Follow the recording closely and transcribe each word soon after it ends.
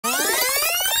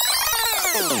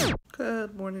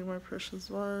Good morning, my precious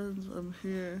ones. I'm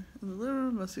here in the living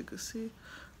room, as you can see.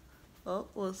 Oh,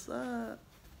 what's that?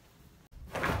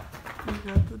 We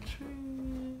got the tree.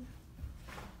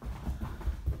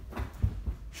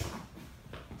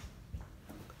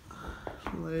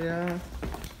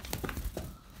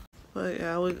 But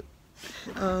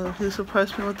yeah, he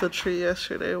surprised me with the tree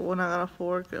yesterday when I got off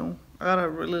work, and I got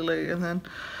up really late, and then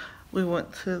we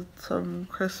went to some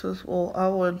Christmas, well, I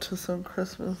went to some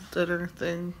Christmas dinner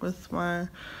thing with my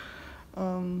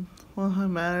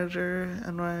manager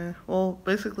and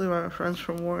basically my friends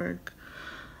from work,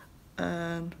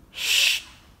 and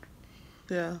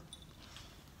yeah.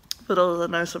 But it was a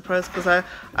nice surprise because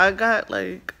I got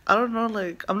like, I don't know,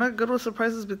 like, I'm not good with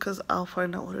surprises because I'll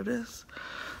find out what it is.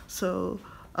 So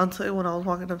I'll tell you, when I was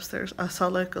walking upstairs, I saw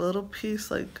like a little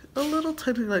piece, like a little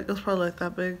tiny, like it was probably like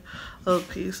that big, a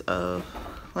piece of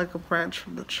like a branch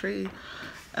from the tree.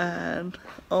 And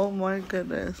oh my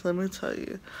goodness, let me tell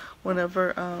you,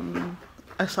 whenever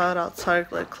I saw it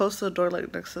outside, like close to the door,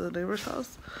 like next to the neighbor's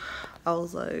house, I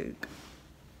was like,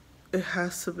 it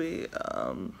has to be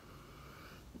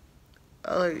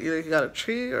like either he got a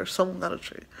tree or someone got a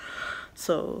tree.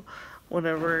 So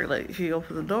whenever like he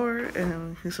opened the door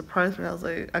and he surprised me, I was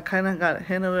like, I kind of got a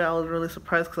hint of it. I was really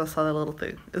surprised because I saw that little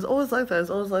thing. It's always like that. It's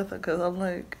always like that because I'm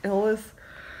like, it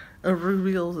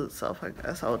reveals itself, I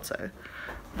guess I would say.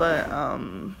 But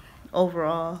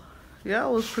overall, yeah, I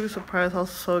was pretty surprised. I was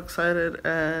so excited,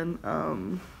 and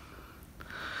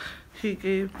he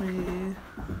gave me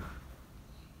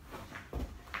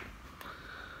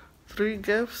 3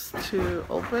 gifts to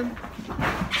open.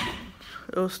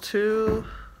 It was 2,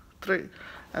 3,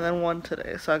 and then 1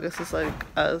 today. So I guess it's like,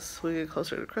 as we get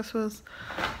closer to Christmas,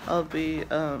 I'll be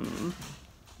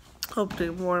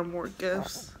opening more and more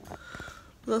gifts.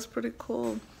 That's pretty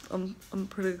cool. I'm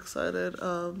pretty excited.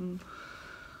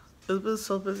 It's been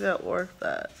so busy at work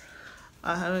that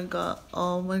I haven't got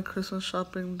all my Christmas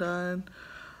shopping done.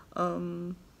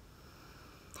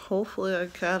 Hopefully I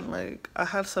can. Like, I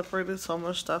had separated so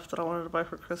much stuff that I wanted to buy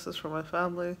for Christmas for my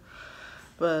family,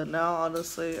 but now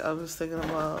honestly I'm just thinking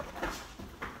about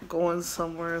going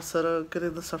somewhere instead of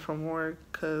getting the stuff from work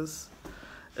because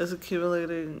it's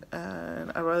accumulating,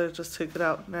 and I'd rather just take it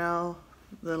out now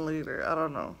than later. I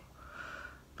don't know,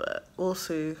 but we'll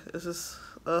see. It's just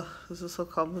so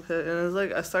complicated, and it's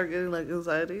like I start getting like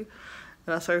anxiety,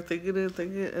 and I start thinking,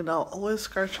 and I'll always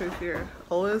scratch right here,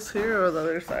 always here, or the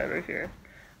other side right here.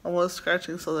 I'm always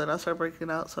scratching, so then I start breaking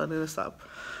out, so I need to stop.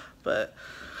 But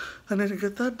I need to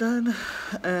get that done,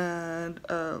 and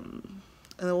then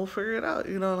we'll figure it out.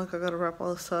 You know, like I gotta wrap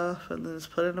all the stuff and then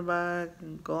just put it in a bag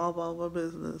and go on about my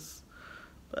business.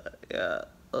 But yeah,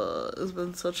 it's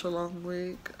been such a long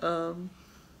week.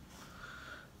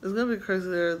 It's gonna be crazy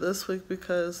there this week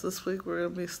because this week we're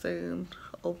gonna be staying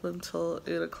open till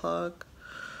 8 o'clock.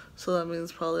 So that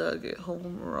means probably I'll get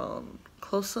home around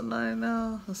close to 9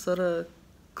 now instead of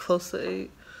close to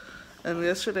 8. And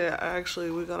yesterday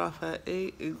we got off at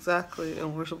 8 exactly,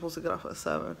 and we're supposed to get off at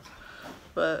 7.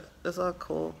 But it's all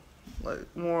cool. Like,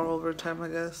 more overtime, I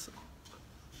guess.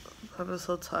 I'm just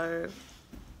so tired.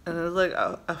 And it was like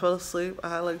I fell asleep. I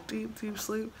had like deep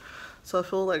sleep. So I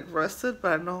feel like rested,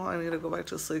 but I know I need to go back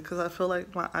to sleep because I feel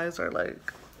like my eyes are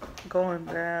like going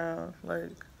down.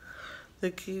 Like,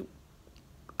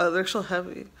 they're so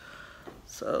heavy.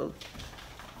 So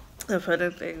if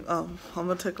anything, I'm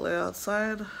gonna take Leia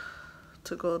outside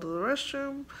to go to the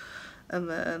restroom and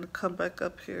then come back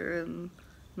up here and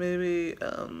maybe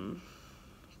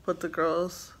put the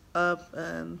girls up,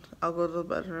 and I'll go to the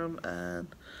bedroom and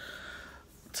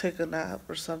take a nap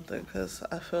or something because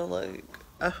I feel like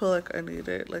I need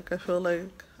it. Like, I feel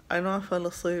like I know I fell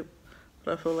asleep,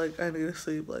 but I feel like I need to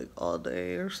sleep like all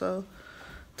day or so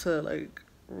to like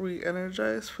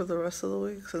re-energize for the rest of the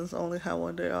week since I only have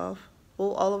 1 day off.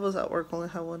 Well, all of us at work only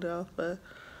have 1 day off, but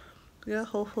yeah,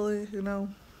 hopefully,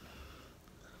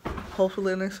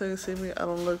 hopefully next time you see me, I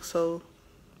don't look so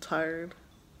tired,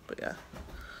 but yeah.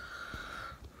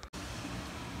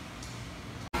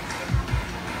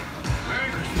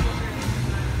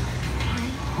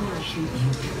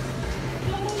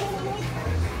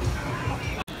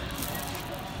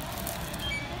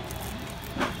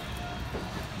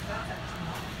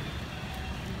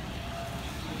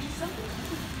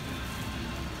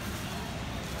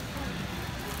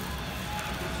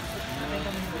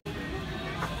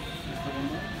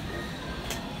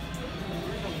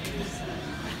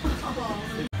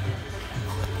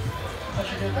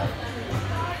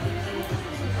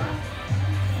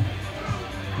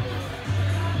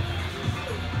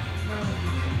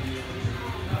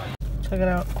 Check it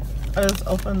out. I just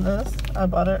opened this. I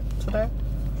bought it today.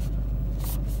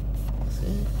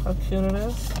 see how cute it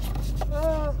is.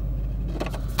 Ah.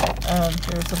 And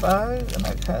here's the bag, and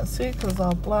I can't see because it's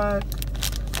all black.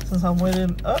 Since I'm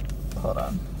waiting, hold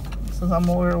on. Since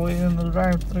we're waiting in the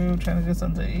drive-thru trying to get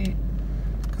something to eat.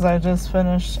 Because I just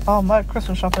finished all my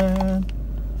Christmas shopping.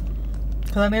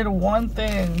 Because I needed one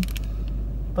thing,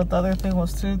 but the other thing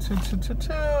was too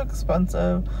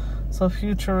expensive. So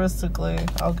futuristically,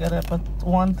 I'll get it. But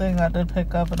one thing I did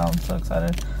pick up, and I'm so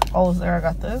excited. I was there, I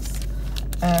got this.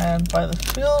 And by the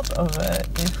feel of it,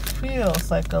 it feels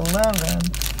like 11.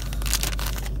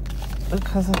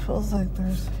 Because it feels like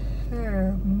there's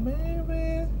hair.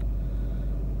 Maybe.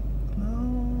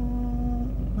 No.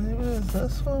 Maybe it's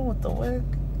this one with the wig.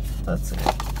 Let's see.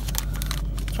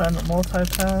 Trying to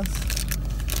multitask.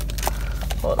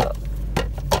 Hold up.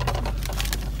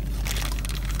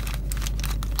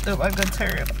 If I could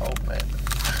tear it open.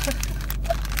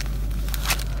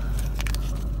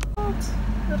 What?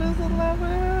 It is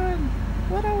 11.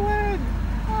 What a wig.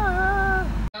 Ah.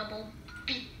 Double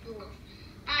beat wolf.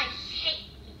 I hate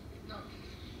you.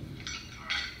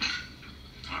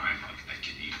 Alright, I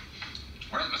can eat.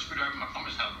 Where's my screwdriver? My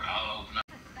plumber's helper. I'll open up.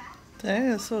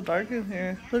 Dang, it's so dark in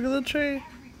here. Look at the tree.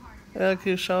 Yeah, I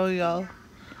keep showing y'all.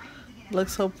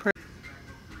 Looks so pretty.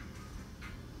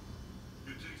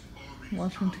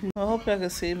 Watching TV. I hope y'all can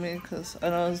see me because I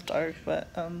know it's dark, but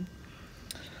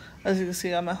as you can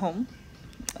see, I'm at home.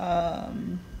 I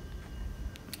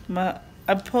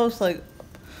post like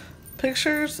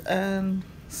pictures and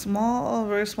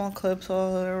very small clips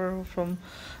or whatever from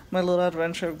my little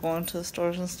adventure of going to the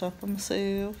stores and stuff I'm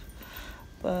save.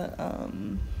 But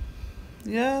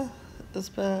yeah, it's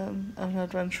been an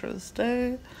adventurous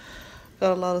day.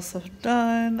 Got a lot of stuff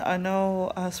done. I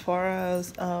know as far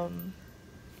as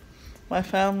my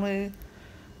family,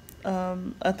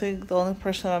 I think the only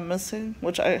person I'm missing,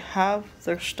 which I have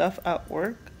their stuff at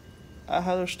work. I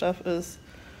have their stuff is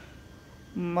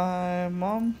my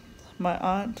mom, my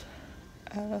aunt,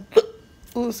 and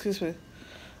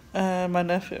my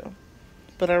nephew.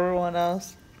 But everyone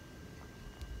else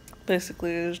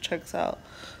basically just checks out.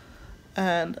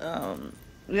 And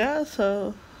yeah,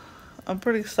 so I'm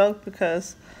pretty stoked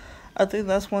because I think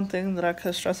that's one thing that I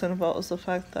kept stressing about was the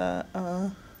fact that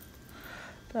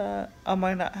that I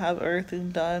might not have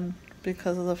everything done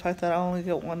because of the fact that I only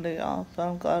get one day off. But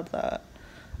I'm glad that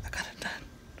I got it done.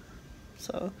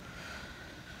 So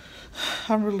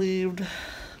I'm relieved.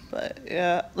 But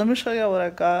yeah, let me show y'all what I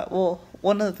got. Well,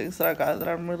 one of the things that I got that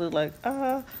I'm really like,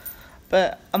 but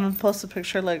I'm gonna post a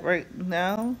picture like right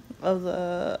now of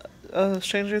the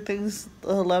Stranger Things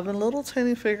 11 little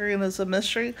tiny figurine. It's a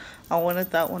mystery. I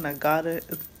wanted that when I got it.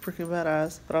 It's freaking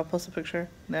badass. But I'll post a picture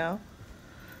now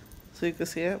so you can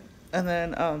see it. And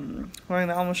then right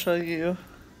now I'm gonna show you.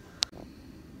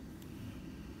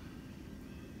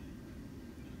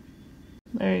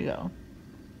 There you go.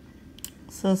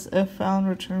 It says if found,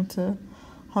 return to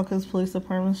Hawkins Police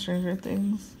Department, Stranger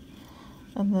Things.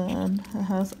 And then it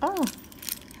has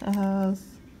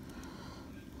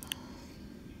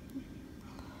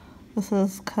it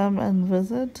says come and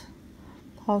visit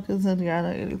Hawkins,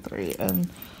 Indiana 83,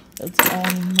 and it's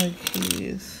on my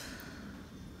keys.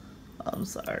 I'm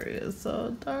sorry, it's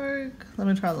so dark. Let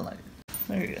me try the light.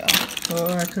 There you go.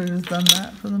 Or I could have just done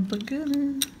that from the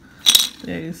beginning.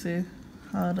 Yeah, you see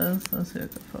how it is? Let's see if I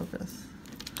can focus.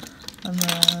 And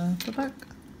then the back.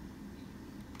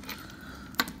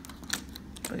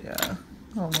 But yeah,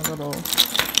 oh my little,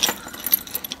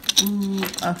 ooh,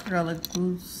 I forgot like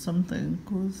goose something,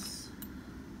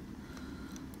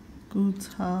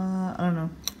 I don't know.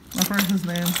 I forgot his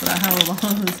name, but I have a lot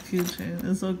of his keychain.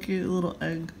 It's so cute, little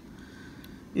egg.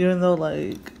 Even though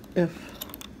like, if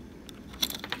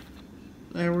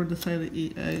I ever decide to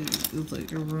eat egg, it's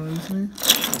like, it ruins me.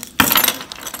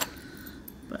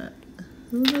 But,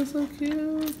 isn't that so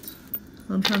cute?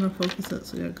 I'm trying to focus it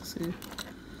so y'all can see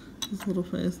his little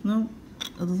face. Nope,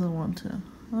 it doesn't want to.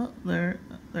 Oh, there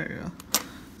you go.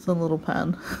 It's a little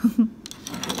pen.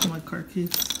 My car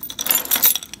keys.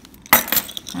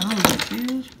 I know it's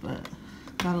huge, but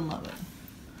gotta love it.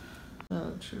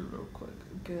 Shoot real quick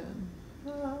again.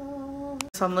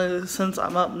 Since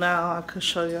I'm up now, I could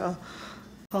show y'all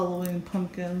Halloween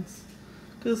pumpkins.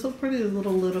 Cause it's so pretty, this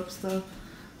little lit up stuff.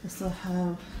 I still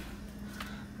have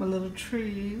my little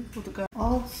tree with the guy.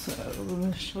 Also, let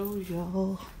me show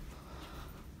y'all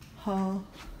how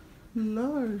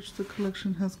large the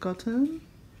collection has gotten.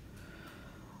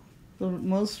 The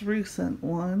most recent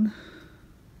one.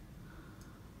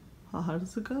 How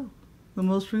does it go? The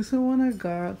most recent one I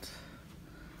got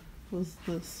was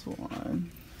this one.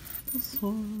 This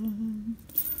one.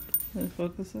 Let me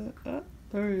focus it. Oh,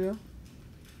 there we go.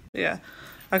 Yeah.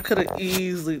 I could have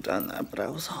easily done that, but I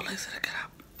was so lazy to get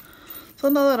up. So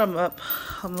now that I'm up,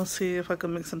 I'm gonna see if I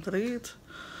can make something to eat.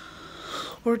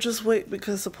 Or just wait,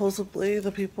 because supposedly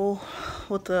the people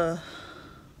with the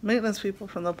maintenance people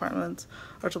from the apartments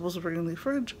are supposed to bring the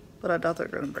fridge, but I doubt they're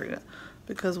gonna bring it.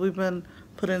 Because we've been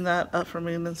putting that up for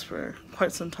maintenance for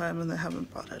quite some time and they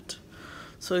haven't brought it.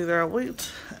 So either I'll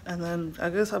wait, and then I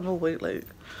guess I'm gonna wait like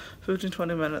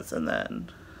 15-20 minutes and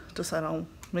then decide on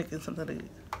making something to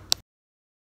eat.